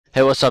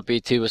Hey, what's up,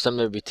 YouTube? It's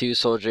MW2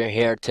 Soldier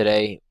here.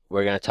 Today,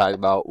 we're going to talk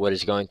about what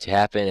is going to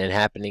happen and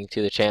happening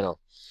to the channel.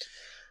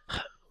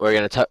 We're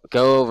going to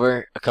go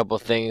over a couple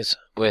things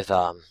with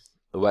the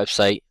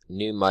website,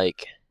 new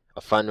mic,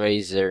 a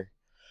fundraiser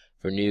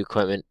for new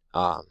equipment,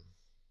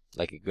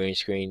 like a green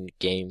screen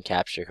game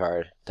capture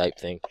card type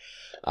thing.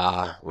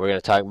 We're going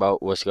to talk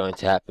about what's going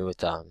to happen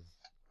with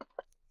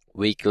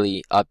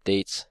weekly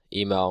updates,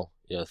 email,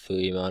 through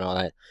email and all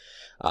that.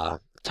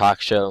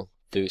 Talk show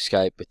through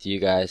Skype with you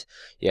guys.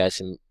 You guys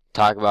can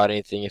talk about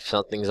anything. If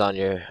something's on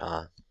your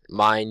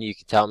mind, you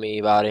can tell me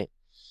about it.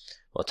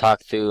 We'll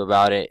talk through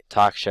about it.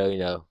 Talk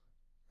show,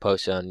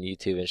 post it on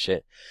YouTube and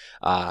shit.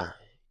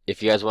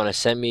 If you guys want to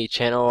send me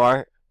channel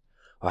art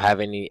or have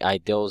any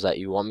ideals that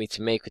you want me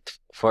to make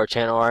for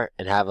channel art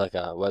and have like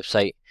a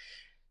website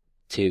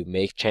to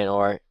make channel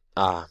art,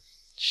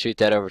 shoot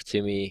that over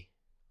to me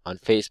on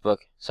Facebook.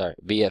 Sorry,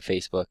 via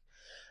Facebook.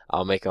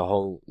 I'll make a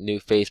whole new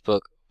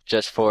Facebook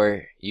just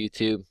for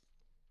YouTube.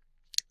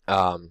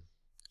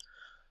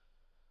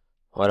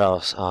 What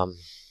else?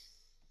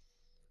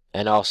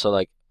 And also,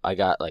 like, I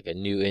got like a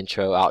new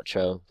intro,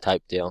 outro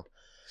type deal.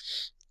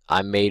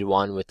 I made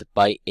one with the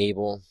Byte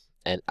Able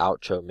and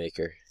outro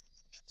maker.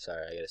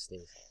 Sorry, I gotta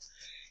sneeze.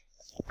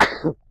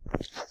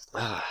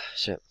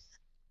 Shit.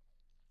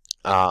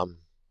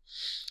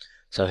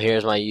 So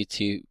here's my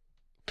YouTube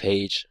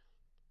page.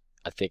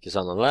 I think it's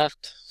on the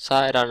left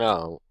side. I don't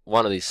know,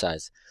 one of these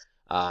sides.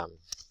 I'm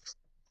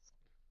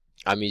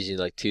using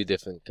like two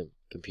different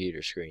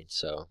computer screens,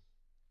 so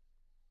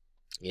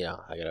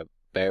I gotta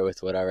bear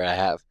with whatever I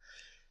have.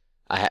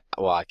 I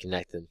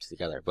connect them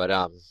together, but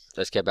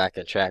let's get back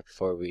on track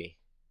before we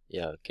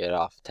get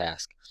off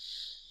task.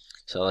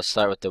 So let's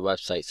start with the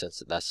website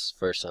since that's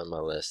first on my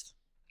list.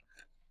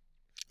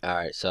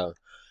 Alright, so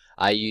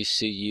I used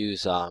to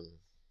use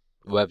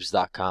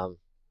webs.com,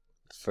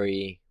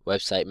 free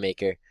website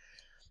maker,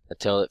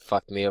 until it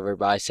fucked me over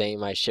by saying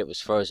my shit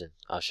was frozen.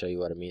 I'll show you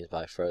what it means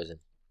by frozen.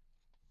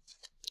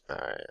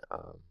 Alright,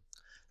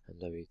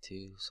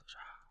 MW2.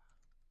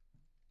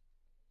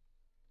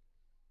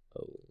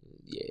 Oh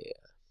yeah.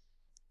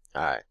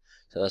 Alright,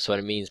 so that's what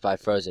it means by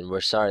frozen. We're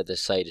sorry the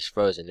site is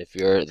frozen. If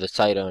you're the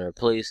site owner,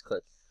 please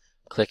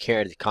click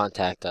here to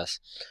contact us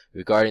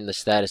regarding the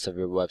status of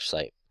your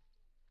website.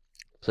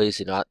 Please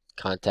do not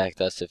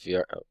contact us if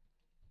you're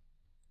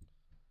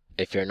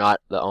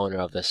not the owner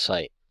of this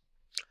site.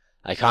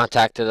 I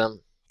contacted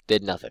them,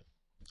 did nothing.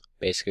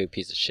 Basically a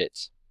piece of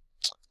shit.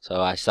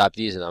 So I stopped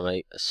using them.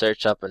 I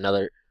search up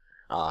another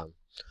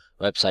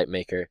website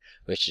maker,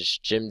 which is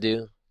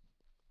MW2.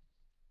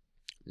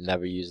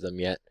 Never used them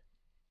yet.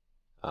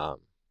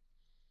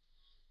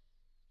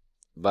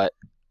 But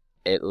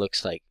it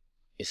looks like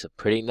it's a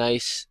pretty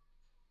nice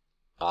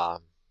it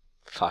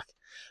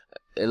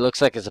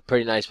looks like it's a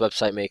pretty nice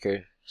website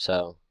maker,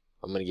 so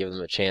I'm gonna give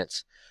them a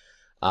chance.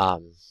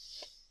 I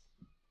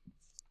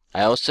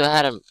also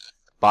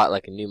bought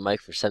like a new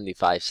mic for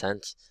 75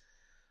 cents.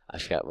 I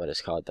forgot what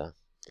it's called though.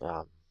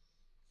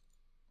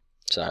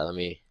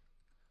 Sorry,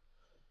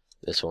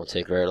 this won't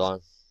take very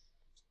long.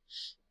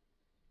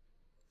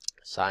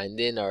 Signed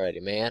in already,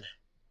 man.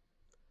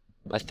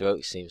 My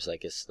throat seems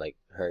like it's like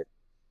hurt.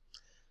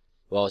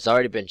 Well, it's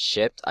already been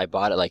shipped. I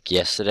bought it like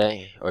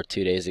yesterday or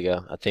 2 days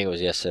ago. I think it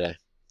was yesterday.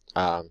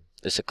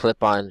 It's a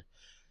clip-on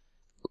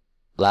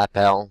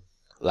lapel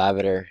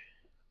lavalier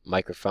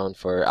microphone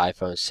for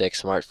iPhone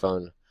 6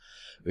 smartphone,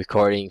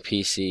 recording,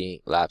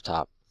 PC,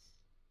 laptop.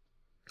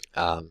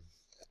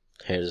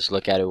 Here, just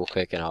look at it real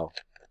quick and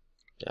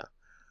yeah.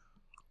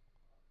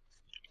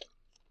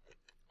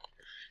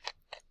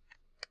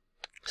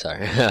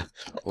 Sorry.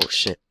 Oh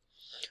shit.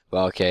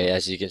 Well, okay,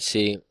 as you can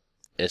see,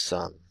 it's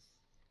a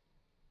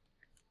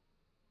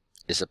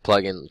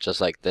plugin just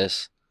like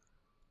this.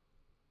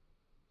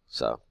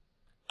 So,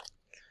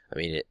 I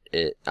mean,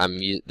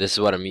 this is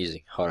what I'm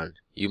using. Hold on.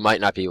 You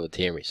might not be able to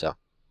hear me, so I'm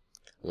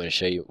going to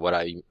show you what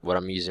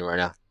I'm using right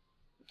now.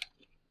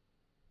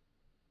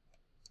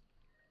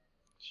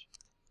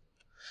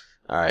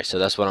 Alright, so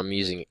that's what I'm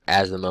using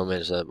as the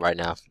moment is right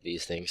now for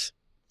these things.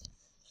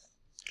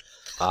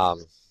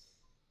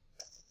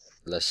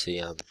 Let's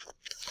see.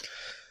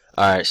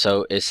 Alright,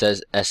 so it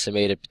says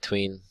estimated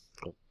between.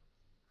 Oh,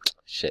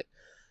 shit.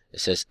 It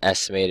says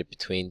estimated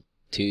between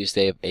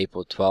Tuesday of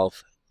April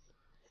 12th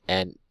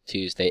and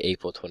Tuesday,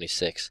 April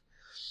 26th.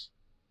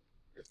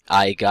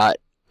 I got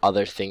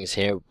other things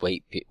here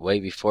way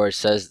before. It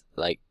says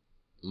like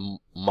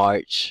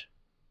March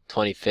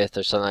 25th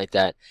or something like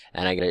that,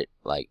 and I got it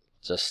like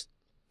just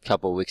a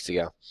couple weeks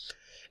ago.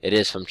 It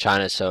is from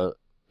China, so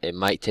it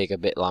might take a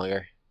bit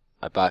longer.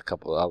 I bought a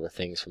couple other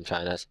things from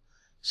China,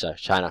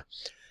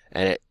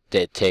 and it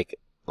did take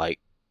like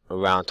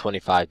around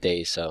 25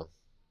 days. So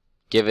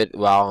give it a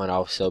while, and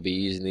I'll still be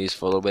using these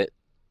for a little bit,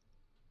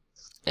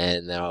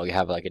 and then I'll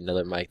have like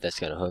another mic that's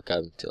gonna hook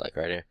up to like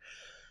right here.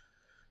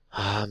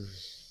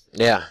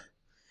 Yeah.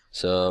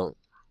 So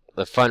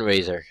the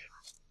fundraiser,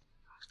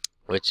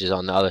 which is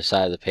on the other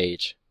side of the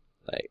page,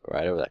 like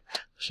right over there.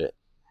 Shit.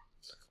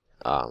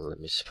 Let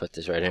me just put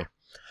this right here.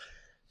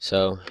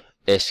 So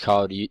It's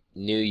called new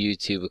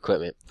YouTube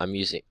equipment. I'm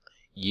using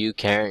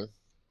UCaring,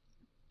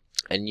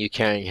 and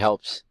UCaring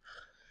helps.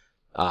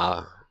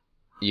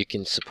 You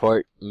can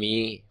support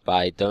me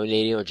by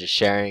donating or just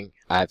sharing.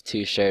 I have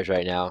 2 shares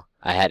right now.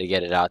 I had to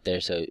get it out there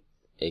so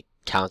it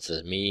counts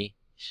as me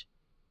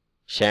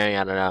sharing.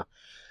 I don't know,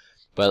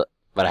 but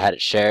I had to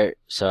share it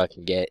so I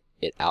can get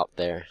it out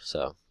there.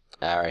 So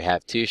I already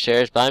have 2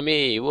 shares by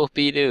me.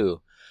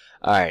 Whoopie-doo.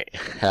 Alright,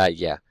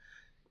 yeah.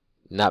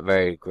 Not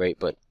very great,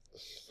 but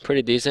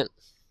pretty decent.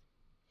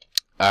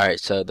 Alright,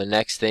 so the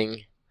next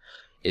thing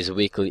is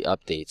weekly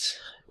updates.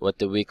 What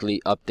the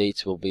weekly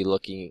updates will be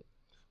looking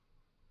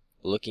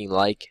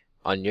like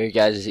on your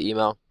guys'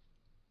 email.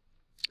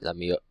 Let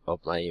me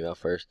open my email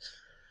first.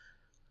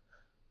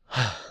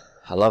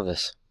 I love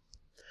this.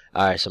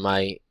 Alright, so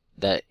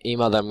that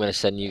email that I'm going to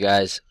send you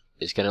guys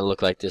is going to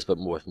look like this, but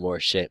with more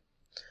shit.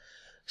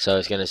 So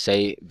it's going to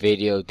say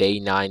video day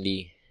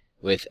 90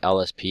 with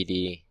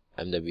LSPD,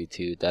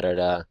 MW2,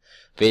 da-da-da.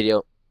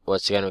 Video,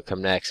 what's going to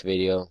come next?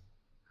 Video,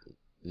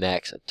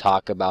 next,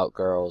 talk about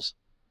girls.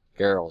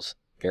 Talk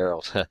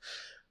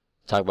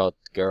about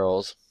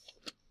girls.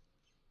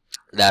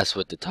 That's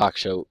what the talk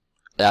show,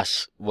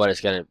 that's what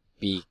it's going to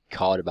be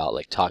called about.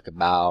 Like, talk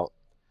about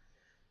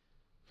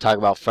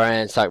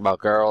friends, talk about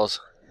girls,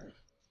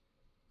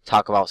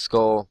 talk about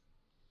school,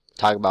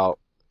 talk about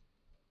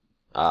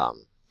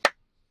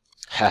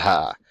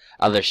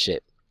other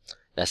shit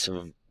that's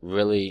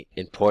really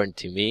important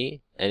to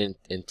me and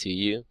to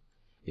you.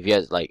 If you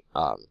guys like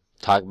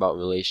talk about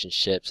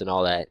relationships and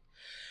all that,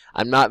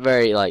 I'm not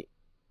very like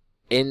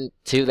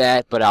into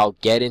that, but I'll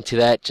get into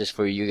that just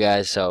for you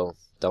guys, so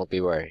don't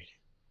be worried.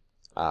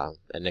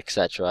 And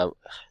etc.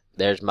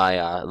 There's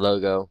my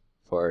logo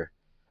for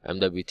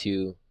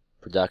MW2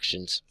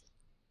 Productions.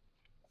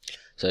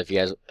 So if you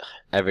guys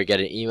ever get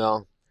an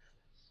email,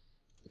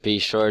 be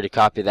sure to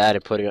copy that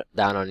and put it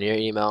down on your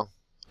email.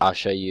 I'll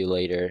show you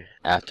later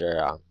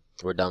after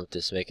we're done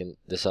with making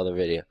this other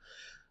video.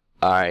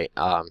 Alright,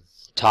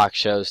 talk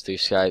shows through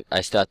Skype.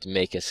 I still have to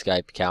make a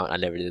Skype account. I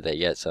never did that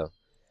yet, so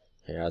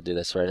here, I'll do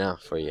this right now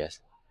for you guys.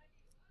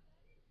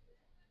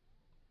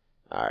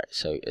 Alright,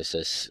 so it's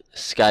a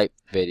Skype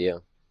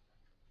video.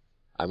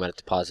 I'm going to have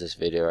to pause this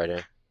video right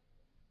here,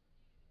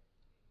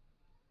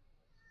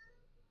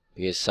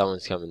 because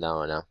someone's coming down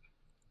right now.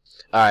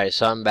 Alright,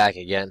 so I'm back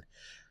again.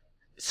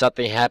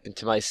 Something happened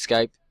to my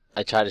Skype.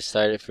 I tried to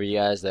start it for you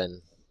guys,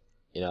 then,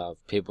 you know,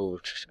 people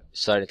were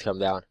starting to come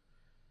down,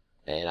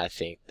 and I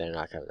think they're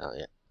not coming down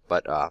yet.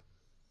 But I'm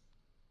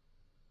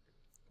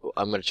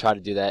going to try to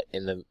do that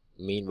in the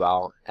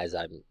meanwhile, as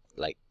I'm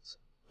like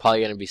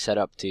probably going to be set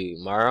up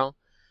tomorrow.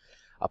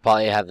 I'll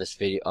probably have this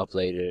video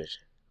uploaded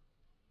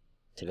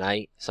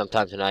tonight,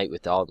 sometime tonight,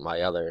 with all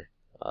my other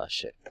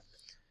shit.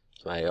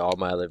 All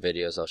my other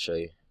videos I'll show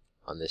you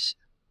on this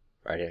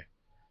right here.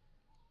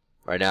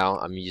 Right now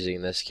I'm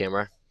using this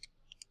camera.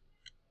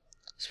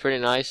 It's pretty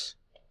nice.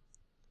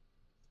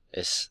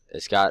 It's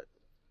got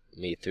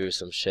me through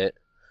some shit.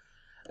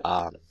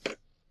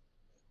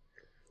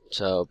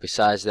 So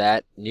besides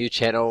that, new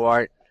channel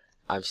art.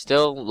 I'm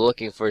still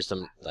looking for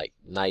some like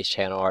nice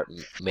channel art,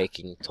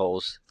 making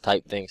tools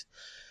type things.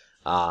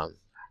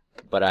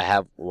 But I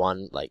have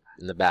one like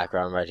in the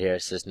background right here.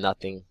 It says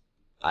nothing.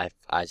 I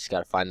just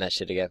gotta find that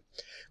shit again.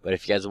 But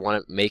if you guys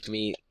want to make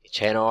me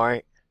channel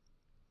art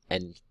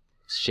and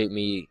shoot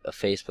me a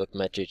Facebook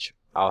message,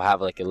 I'll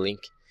have like a link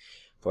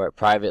for a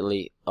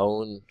privately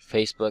owned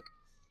Facebook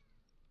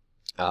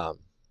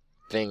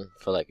thing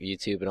for like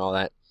YouTube and all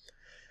that.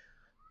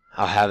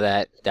 I'll have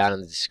that down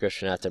in the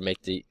description after I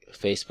make the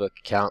Facebook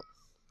account.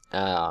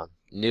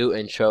 New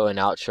intro and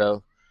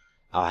outro.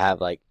 I'll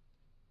have like,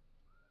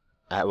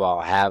 well,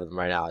 I have them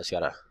right now. I just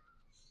gotta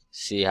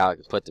see how I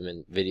can put them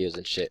in videos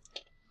and shit.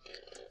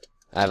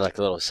 I have like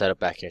a little setup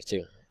back here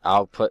too.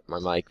 I'll put my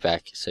mic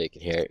back so you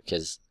can hear it,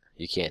 because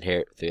you can't hear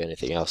it through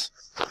anything else.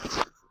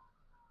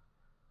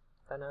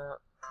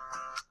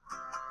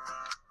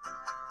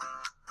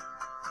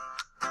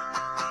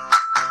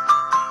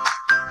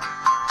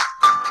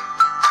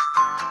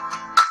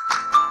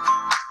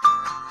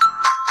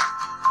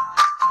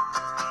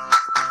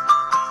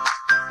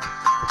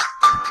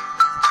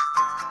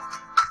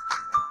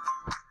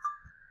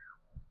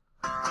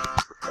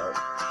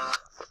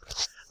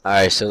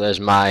 Alright, so there's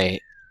my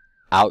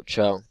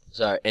outro.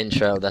 Sorry,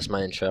 intro. That's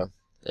my intro.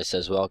 It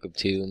says, welcome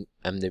to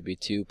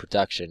MW2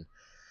 Production.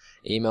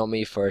 Email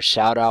me for a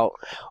shout out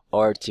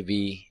or to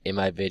be in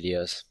my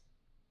videos.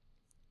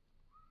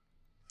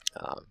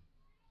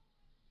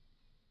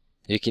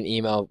 You can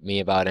email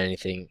me about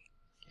anything.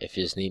 If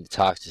you just need to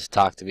talk, just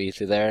talk to me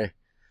through there.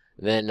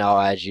 Then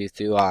I'll add you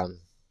through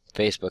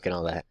Facebook and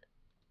all that.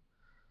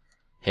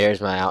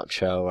 Here's my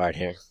outro right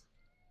here.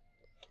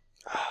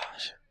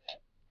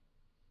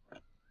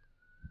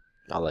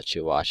 I'll let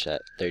you watch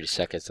that 30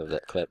 seconds of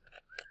that clip.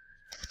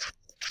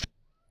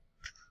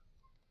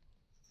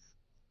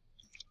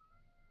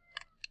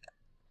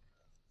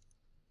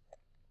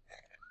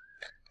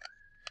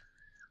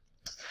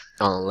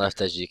 On the left,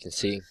 as you can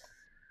see,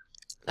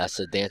 that's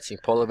a dancing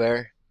polar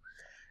bear.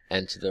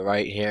 And to the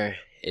right here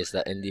is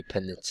the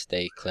Independence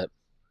Day clip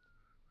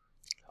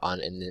on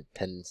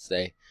Independence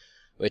Day,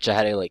 which I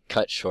had to like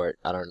cut short.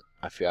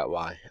 I forgot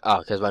why. Oh,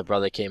 because my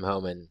brother came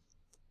home and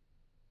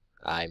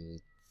I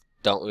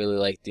don't really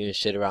like doing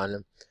shit around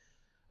him.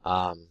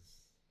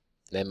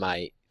 Then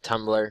my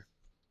Tumblr.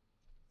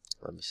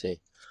 Let me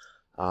see.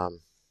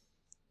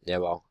 Yeah,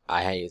 well,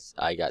 I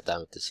got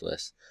done with this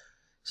list,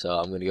 so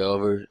I'm gonna go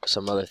over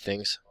some other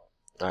things.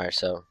 All right,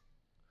 so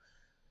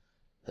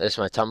this is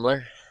my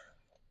Tumblr.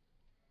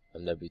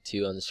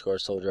 MW2 underscore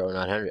soldier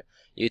 0900.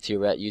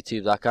 YouTube at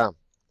youtube.com.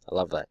 I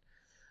love that.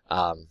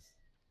 I'm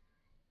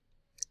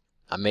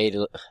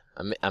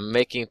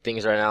making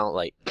things right now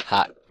like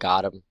hot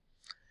got 'em.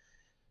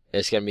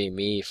 It's gonna be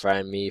me,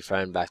 friend,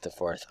 back to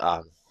forth.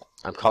 I'm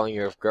calling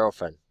your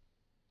girlfriend.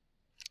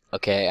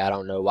 Okay, I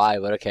don't know why,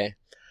 but okay.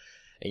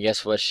 And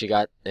guess what she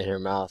got in her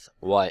mouth?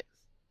 What?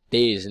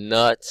 These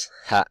nuts.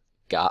 Ha.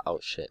 Got. Oh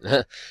shit.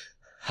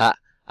 Ha.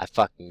 I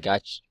fucking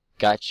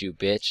got you,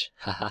 bitch.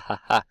 Ha ha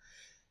ha ha.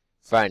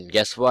 Friend,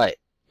 guess what?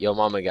 Your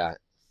mama got.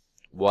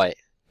 What?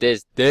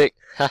 This dick.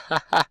 Ha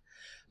ha ha.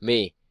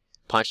 Me.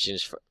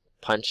 Punches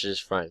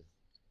friend.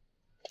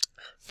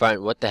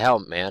 Friend, what the hell,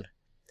 man?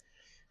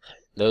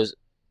 Those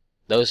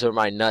are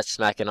my nuts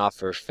smacking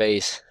off her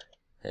face.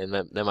 And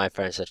then my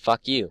friend said,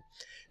 "Fuck you.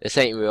 This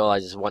ain't real.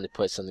 I just wanted to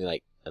put something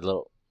like a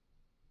little,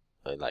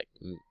 like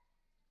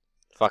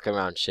fucking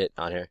around shit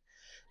on here."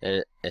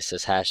 And it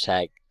says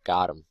hashtag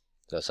got 'em.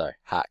 So sorry,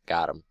 hot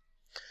got 'em.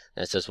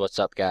 And it says, "What's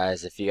up,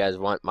 guys? If you guys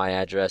want my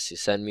address, you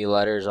send me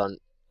letters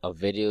of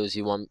videos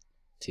you want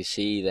to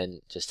see,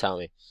 then just tell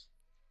me."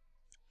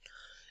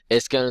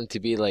 It's going to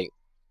be like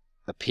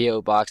a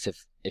PO box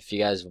if you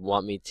guys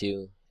want me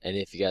to, and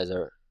if you guys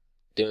are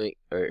doing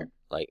or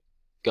like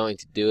going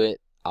to do it,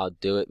 I'll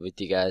do it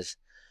with you guys.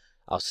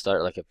 I'll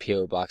start like a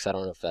PO box. I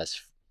don't know if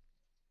that's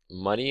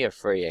money or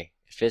free.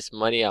 If it's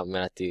money, I'm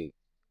gonna have to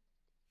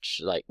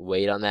like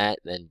wait on that.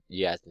 Then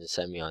you guys can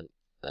send me on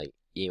like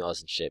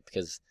emails and shit,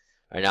 because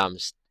right now I'm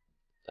just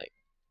like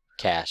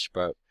cash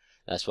broke.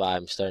 That's why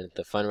I'm starting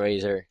the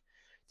fundraiser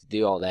to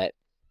do all that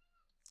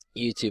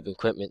YouTube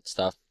equipment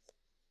stuff.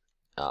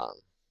 Alright,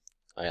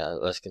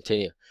 let's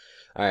continue.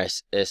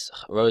 Alright, it's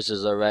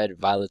roses are red,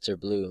 violets are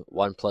blue.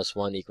 1 +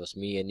 1 =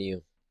 me and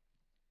you.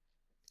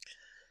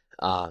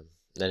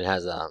 Then it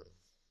has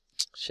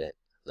shit,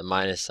 the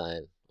minus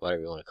sign,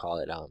 whatever you want to call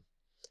it.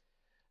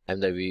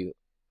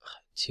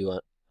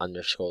 MW2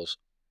 underscore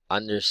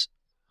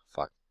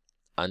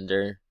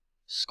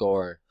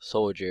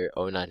soldier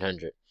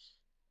 0900.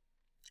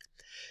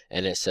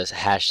 And it says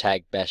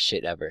hashtag best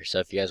shit ever. So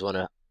if you guys want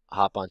to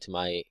hop onto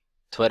my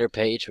Twitter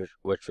page,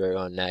 which we're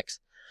on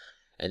next,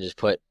 and just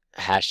put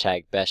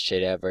hashtag best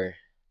shit ever,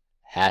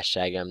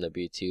 hashtag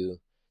MW2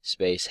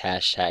 space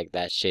hashtag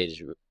that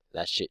shit's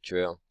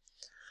real,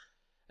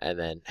 and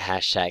then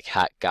hashtag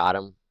hot got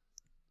 'em,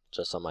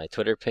 just on my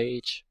Twitter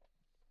page.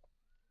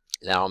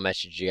 Then I'll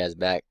message you guys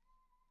back.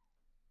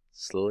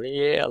 So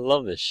yeah, I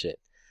love this shit.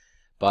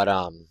 But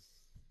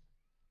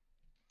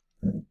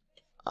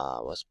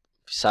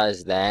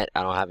besides that,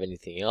 I don't have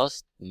anything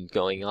else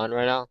going on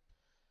right now.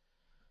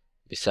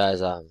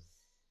 Besides I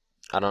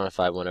don't know if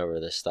I went over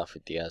this stuff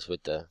with you guys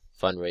with the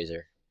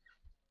fundraiser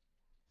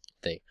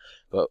thing,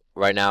 but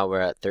right now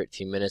we're at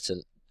 13 minutes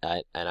and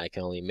I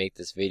can only make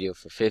this video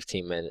for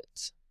 15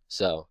 minutes,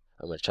 so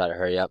I'm gonna try to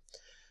hurry up.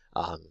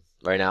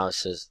 Right now it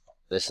says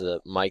this is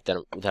a mic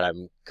that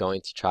I'm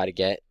going to try to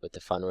get with the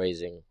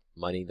fundraising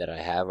money that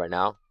I have right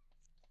now.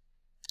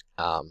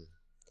 I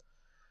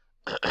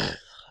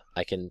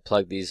can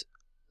plug these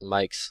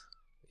mics,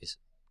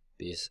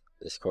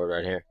 this cord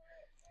right here,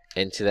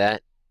 into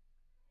that,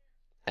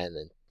 and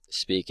then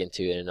speak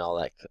into it and all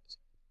that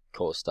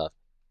cool stuff.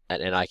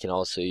 And I can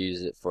also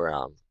use it for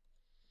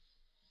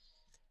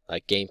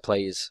like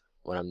gameplays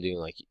when I'm doing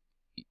like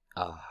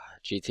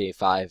GTA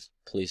 5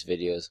 police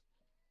videos.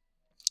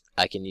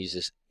 I can use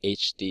this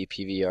HD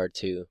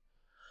PVR2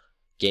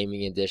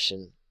 gaming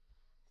edition.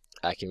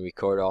 I can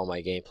record all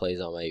my gameplays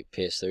on my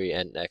PS3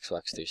 and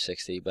Xbox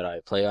 360, but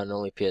I play on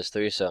only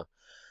PS3, so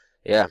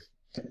yeah.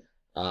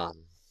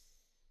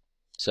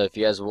 So if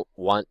you guys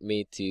want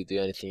me to do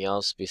anything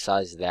else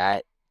besides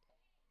that,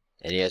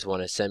 and you guys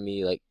want to send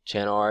me like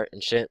channel art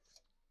and shit,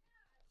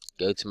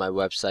 go to my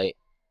website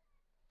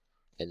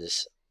and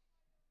just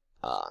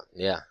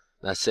yeah,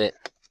 that's it.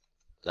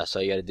 That's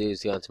all you gotta do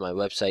is go onto my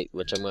website,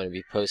 which I'm going to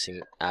be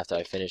posting after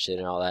I finish it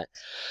and all that.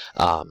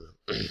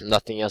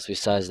 Nothing else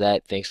besides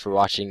that. Thanks for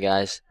watching,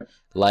 guys.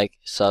 Like,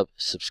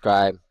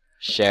 subscribe,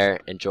 share,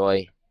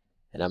 enjoy,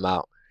 and I'm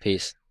out.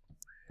 Peace.